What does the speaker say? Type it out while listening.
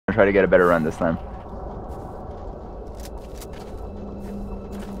I'll try to get a better run this time.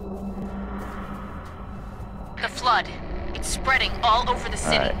 The flood. It's spreading all over the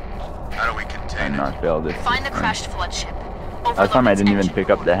city. Right. How do we contain it? Not fail this. Find the crashed flood ship. Last time I didn't even pick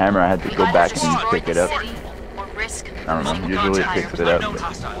up the hammer. I had to go back and pick it up. I don't know. Usually it picks it up.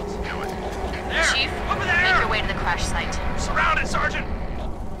 Chief, make your way to the crash site. Surrounded, Sergeant.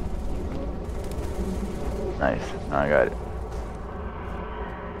 Nice. I got it.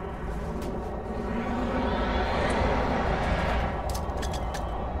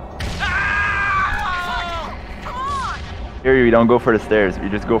 Here, you don't go for the stairs. You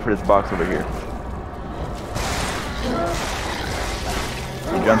just go for this box over here.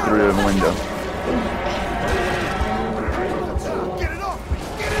 You jump through the window. Get it off!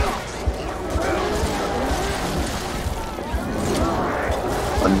 Get it off!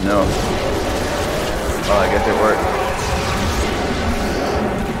 Oh no. Oh, I guess it worked.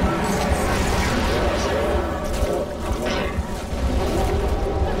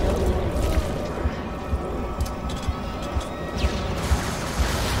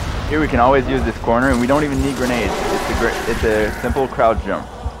 Here we can always use this corner, and we don't even need grenades. It's a simple crouch jump.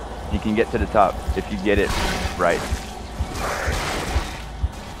 You can get to the top if you get it right.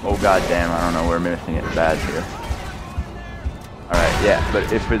 Oh god damn, I don't know, we're missing it bad here. Alright, yeah,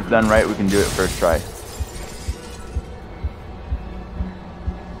 but if it's done right, we can do it first try.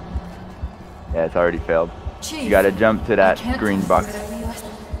 Yeah, it's already failed. Chief, you gotta jump to that green box.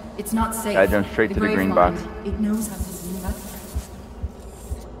 It's not safe. Gotta jump straight to the green box. It knows how to do that.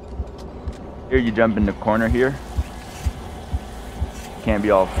 Here, you jump in the corner here. Can't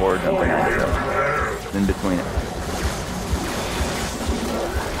be all four jumping at it. It's in between it.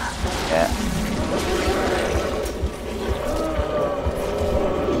 Yeah.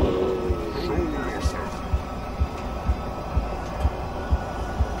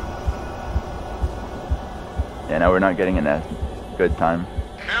 Yeah, now we're not getting in a good time.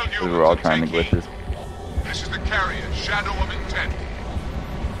 Because we're all trying to glitch this. This is the carrier, Shadow of Intent.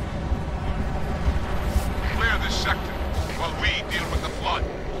 Clear this sector while we deal with the flood.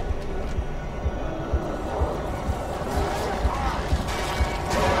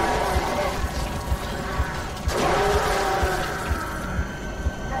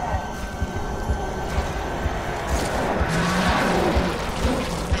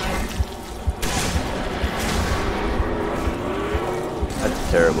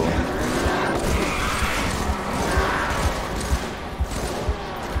 That's terrible.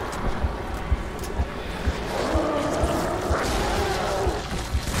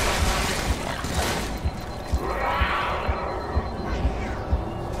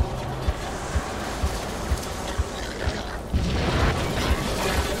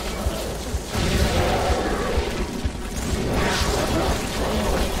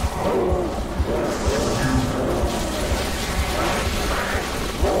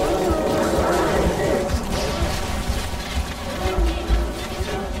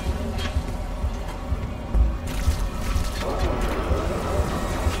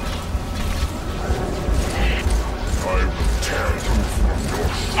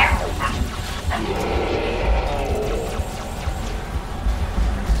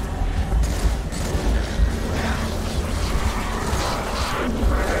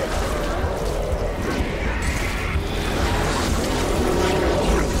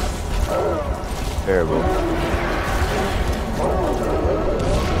 Terrible.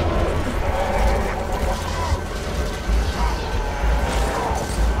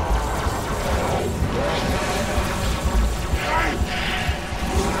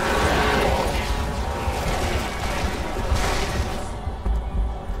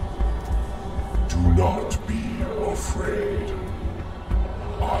 Do not be afraid.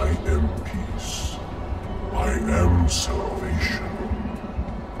 I am peace. I am salvation.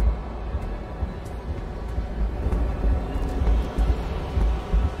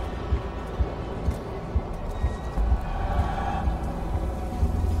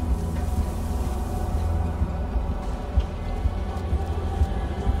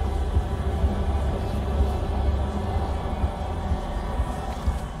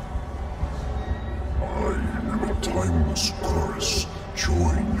 Timeless chorus,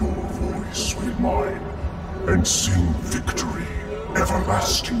 join your voice with mine, and sing victory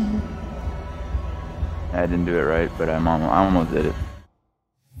everlasting. I didn't do it right, but I almost did it.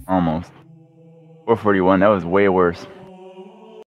 Almost. 441, that was way worse.